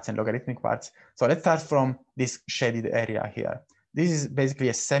parts and logarithmic parts. So let's start from this shaded area here. This is basically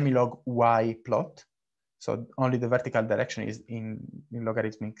a semi-log Y plot. So only the vertical direction is in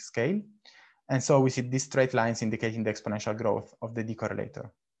logarithmic scale. And so we see these straight lines indicating the exponential growth of the decorrelator.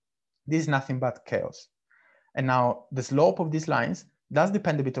 This is nothing but chaos. And now the slope of these lines does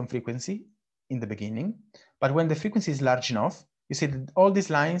depend a bit on frequency in the beginning, but when the frequency is large enough, you see that all these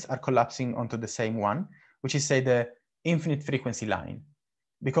lines are collapsing onto the same one, which is, say, the infinite frequency line.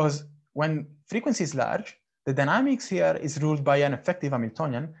 Because when frequency is large, the dynamics here is ruled by an effective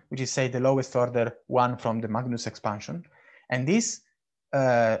Hamiltonian, which is, say, the lowest order one from the Magnus expansion. And this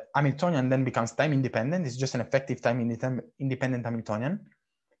Hamiltonian then becomes time independent. It's just an effective time independent Hamiltonian,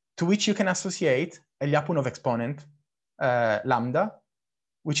 to which you can associate a Lyapunov exponent, lambda,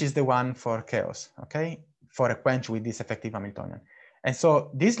 which is the one for chaos, okay? For a quench with this effective Hamiltonian. And so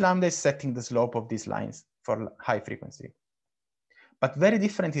this lambda is setting the slope of these lines for high frequency. But very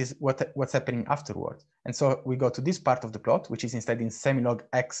different is what's happening afterwards. And so we go to this part of the plot, which is instead in semi-log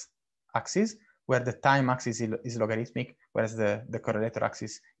x axis, where the time axis is logarithmic, whereas the correlator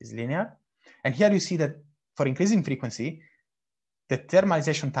axis is linear. And here you see that for increasing frequency, the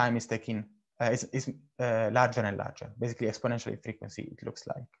thermalization time is taking is larger and larger, basically exponentially frequency, it looks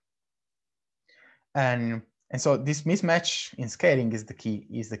like. And so this mismatch in scaling is the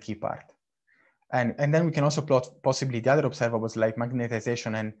key part. And then we can also plot possibly the other observables like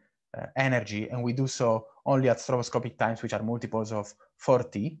magnetization and energy, and we do so only at stroboscopic times, which are multiples of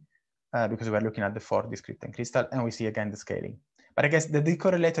 4t, because we're looking at the 4 discrete time crystal, and we see again the scaling. But I guess the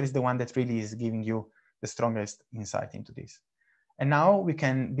decorrelator is the one that really is giving you the strongest insight into this. And now we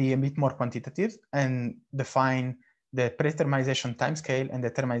can be a bit more quantitative and define the pre-thermalization timescale and the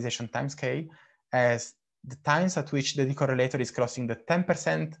thermalization timescale as the times at which the decorrelator is crossing the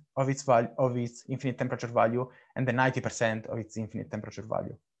 10% of its value of its infinite temperature value and the 90% of its infinite temperature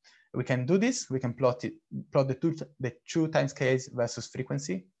value. We can do this. We can plot the two timescales versus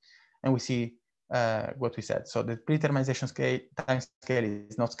frequency, and we see what we said. So the pre-thermalization timescale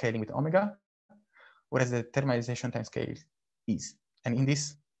is not scaling with omega, whereas the thermalization timescale is. And in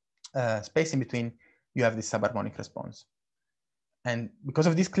this space in between, you have this subharmonic response. And because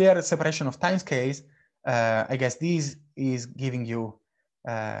of this clear separation of timescales, I guess this is giving you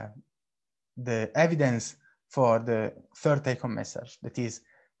the evidence for the third take-home message. That is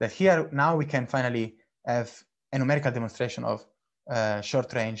that here now we can finally have a numerical demonstration of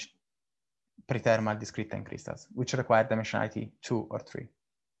short-range prethermal discrete time crystals, which require dimensionality 2 or 3.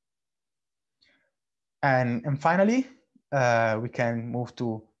 And finally, we can move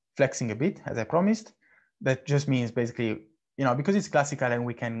to flexing a bit, as I promised. That just means basically, because it's classical and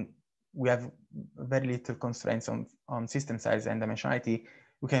we have very little constraints on system size and dimensionality,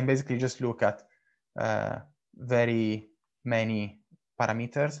 we can basically just look at very many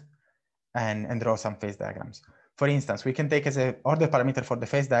parameters and draw some phase diagrams. For instance, we can take as an order parameter for the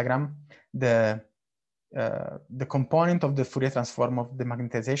phase diagram the component of the Fourier transform of the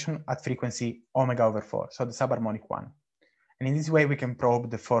magnetization at frequency omega over 4, so the subharmonic one. And in this way, we can probe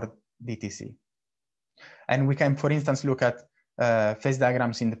the 4 DTC. And we can, for instance, look at phase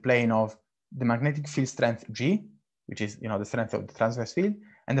diagrams in the plane of the magnetic field strength G, which is the strength of the transverse field,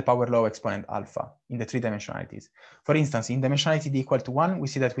 and the power law exponent alpha in the 3 dimensionalities. For instance, in dimensionality d equal to 1, we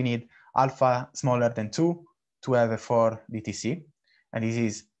see that we need alpha smaller than 2 to have a 4 DTC. And this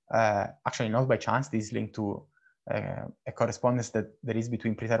is actually not by chance. This is linked to a correspondence that there is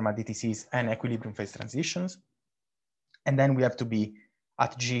between prethermal DTCs and equilibrium phase transitions. And then we have to be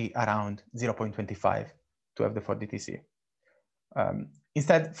at G around 0.25 to have the 4 DTC.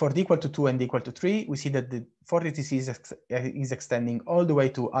 Instead, for d equal to 2 and d equal to 3, we see that the 4 DTC is extending all the way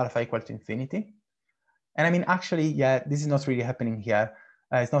to alpha equal to infinity. And I mean, actually, yeah, this is not really happening here.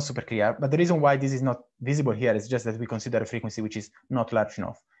 It's not super clear, but the reason why this is not visible here is just that we consider a frequency which is not large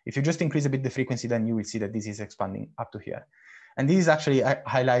enough. If you just increase a bit the frequency, then you will see that this is expanding up to here. And this is actually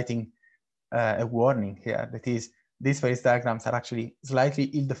highlighting a warning here. That is, these phase diagrams are actually slightly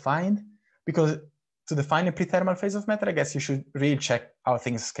ill-defined, because to define a prethermal phase of matter, I guess you should really check how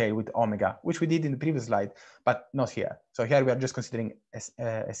things scale with omega, which we did in the previous slide, but not here. So here we are just considering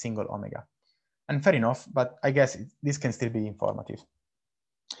a single omega. And fair enough, but I guess this can still be informative.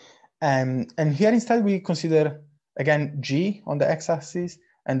 And here instead we consider, again, G on the x-axis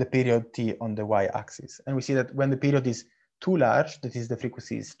and the period T on the y-axis. And we see that when the period is too large, that is the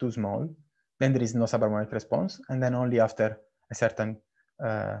frequency is too small, then there is no subharmonic response. And then only after a certain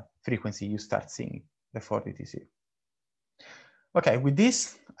frequency, you start seeing the 4 DTC. Okay, with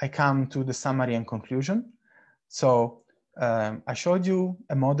this, I come to the summary and conclusion. So I showed you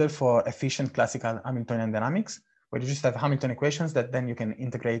a model for efficient classical Hamiltonian dynamics, where you just have Hamilton equations that then you can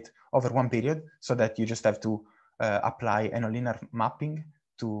integrate over one period, so that you just have to apply a nonlinear mapping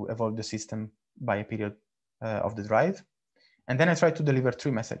to evolve the system by a period of the drive. And then I try to deliver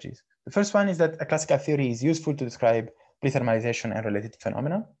 3 messages. The first one is that a classical theory is useful to describe prethermalization and related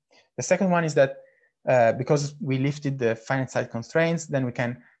phenomena. The second one is that because we lifted the finite side constraints, then we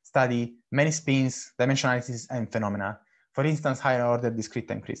can study many spins, dimensionalities, and phenomena. For instance, higher order discrete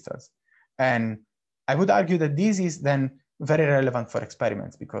time crystals. And I would argue that this is then very relevant for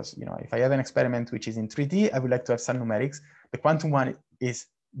experiments, because if I have an experiment which is in 3D, I would like to have some numerics. The quantum one is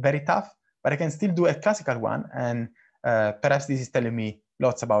very tough, but I can still do a classical one, and perhaps this is telling me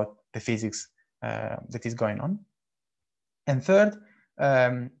lots about the physics that is going on. And third,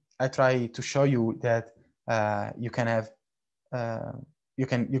 I try to show you that you can have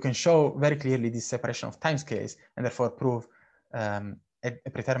you can show very clearly this separation of timescales, and therefore prove a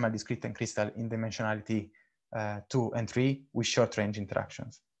prethermal discrete time crystal in dimensionality 2 and 3 with short-range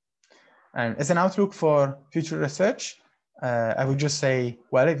interactions. And as an outlook for future research, I would just say,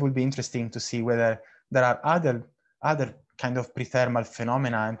 well, it would be interesting to see whether there are other kind of prethermal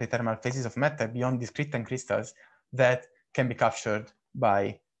phenomena and prethermal phases of matter beyond discrete time crystals that can be captured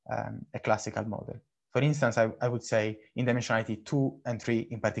by a classical model. For instance, I would say in dimensionality 2 and 3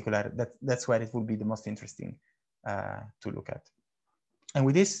 in particular, that's where it would be the most interesting to look at. And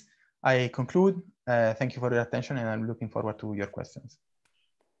with this, I conclude. Thank you for your attention, and I'm looking forward to your questions.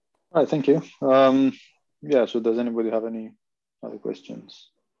 All right, thank you. Yeah, so does anybody have any other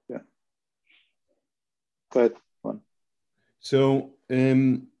questions? Yeah. Go ahead, one. So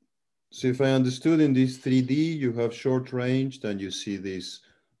if I understood, in this 3D, you have short range, then you see this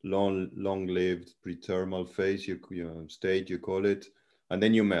long-lived prethermal phase, state, you call it, and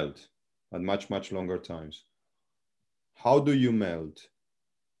then you melt at much longer times. How do you melt?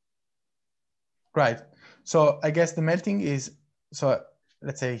 Right. So I guess the melting is, so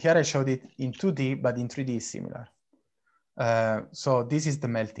let's say here I showed it in 2D, but in 3D is similar. So this is the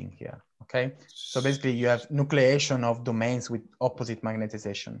melting here, okay? So basically you have nucleation of domains with opposite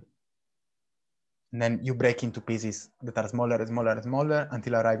magnetization. And then you break into pieces that are smaller and smaller and smaller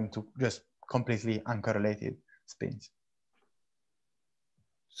until arriving to just completely uncorrelated spins.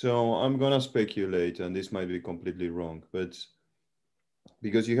 So I'm gonna speculate, and this might be completely wrong, but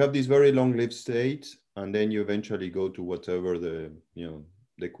because you have this very long-lived state, and then you eventually go to whatever the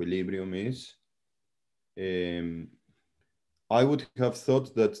the equilibrium is. I would have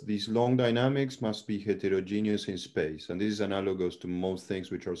thought that these long dynamics must be heterogeneous in space, and this is analogous to most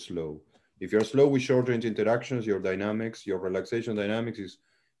things which are slow. If you're slow with short-range interactions, your dynamics, your relaxation dynamics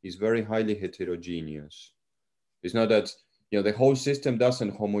is very highly heterogeneous. It's not that the whole system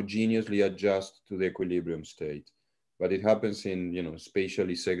doesn't homogeneously adjust to the equilibrium state, but it happens in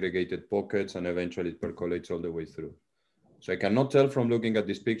spatially segregated pockets, and eventually it percolates all the way through. So I cannot tell from looking at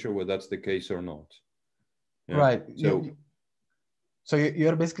this picture whether that's the case or not. Yeah. Right. So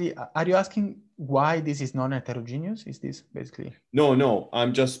you're basically, are you asking why this is non-heterogeneous? Is this basically? No,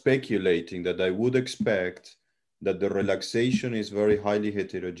 I'm just speculating that I would expect that the relaxation is very highly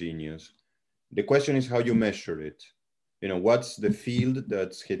heterogeneous. The question is how you measure it. What's the field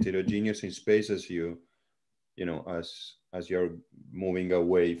that's heterogeneous in space as as you're moving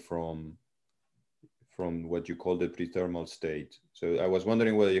away from what you call the prethermal state. So I was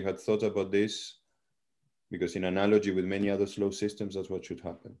wondering whether you had thought about this, because in analogy with many other slow systems, that's what should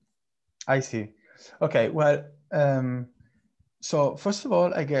happen. I see. Okay, well, so first of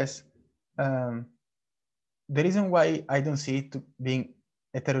all, I guess the reason why I don't see it being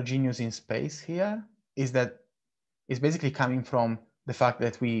heterogeneous in space here is that it's basically coming from the fact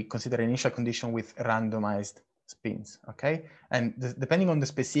that we consider initial condition with randomized spins, okay? And depending on the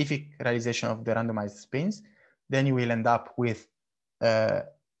specific realization of the randomized spins, then you will end up with a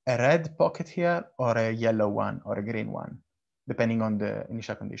red pocket here, or a yellow one, or a green one, depending on the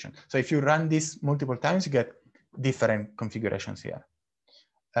initial condition. So if you run this multiple times, you get different configurations here.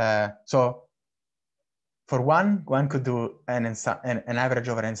 So for one could do an average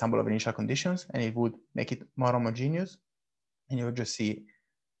over an ensemble of initial conditions, and it would make it more homogeneous. And you would just see,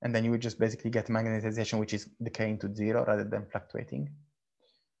 and then you would just basically get magnetization, which is decaying to zero rather than fluctuating.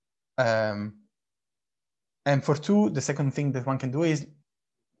 And for two, the second thing that one can do is,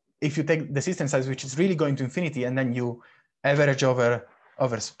 if you take the system size, which is really going to infinity, and then you average over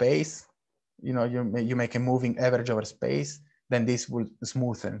space, you make a moving average over space, then this will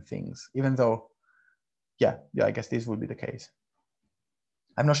smoothen things, even though, yeah, I guess this would be the case.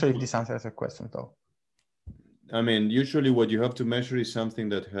 I'm not sure if this answers your question though. I mean, usually what you have to measure is something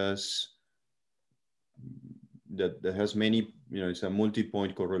that has many, it's a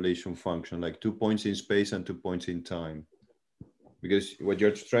multi-point correlation function, like 2 points in space and 2 points in time. Because what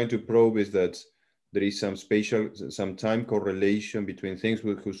you're trying to probe is that there is some time correlation between things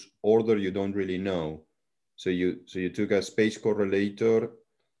with whose order you don't really know. So you took a space correlator,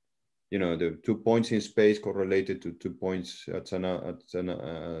 the 2 points in space correlated to 2 points at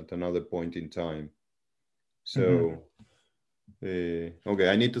another point in time. So, okay,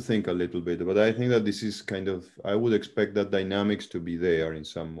 I need to think a little bit, but I think that this is kind of, I would expect that dynamics to be there in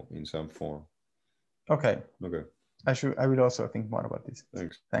some form. Okay. Okay. I will also think more about this.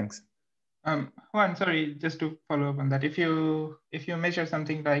 Thanks. Juan, sorry, just to follow up on that. If you measure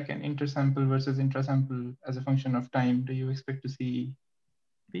something like an intersample versus intrasample as a function of time, do you expect to see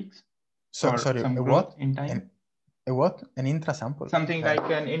peaks? So, sorry, some a growth what? in time? A what? An intrasample? Something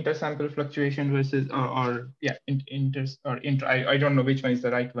like an intersample fluctuation versus, I don't know which one is the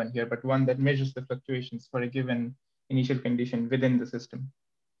right one here, but one that measures the fluctuations for a given initial condition within the system.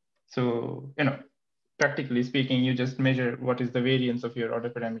 So, practically speaking, you just measure what is the variance of your order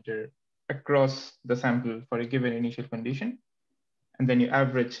parameter across the sample for a given initial condition. And then you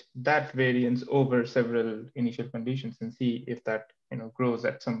average that variance over several initial conditions and see if that grows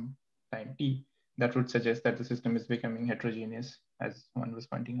at some time t. That would suggest that the system is becoming heterogeneous, as one was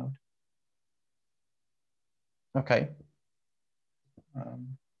pointing out. Okay.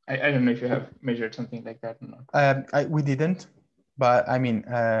 I don't know if you have measured something like that or not. We didn't, but I mean,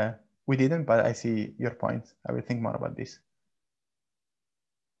 we didn't, but I see your point. I will think more about this.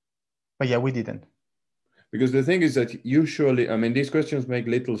 But yeah, we didn't. Because the thing is that usually, I mean, these questions make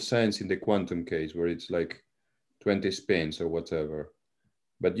little sense in the quantum case where it's like 20 spins or whatever.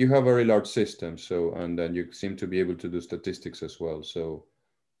 But you have very large systems, and then you seem to be able to do statistics as well. So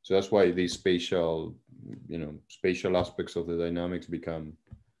that's why these spatial aspects of the dynamics become,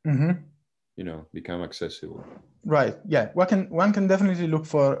 become accessible. Right. Yeah. One can definitely look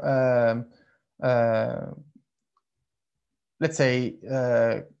for, let's say,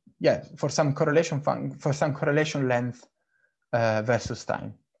 for some correlation length versus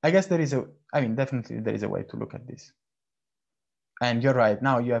time. I guess definitely there is a way to look at this. And you're right.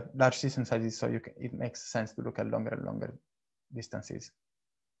 Now you have large system sizes, so it makes sense to look at longer and longer distances.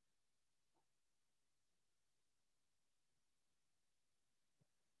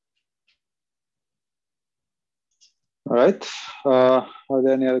 All right. Are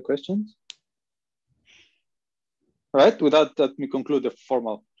there any other questions? All right. With that, let me conclude the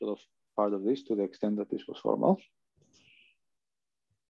formal sort of part of this to the extent that this was formal.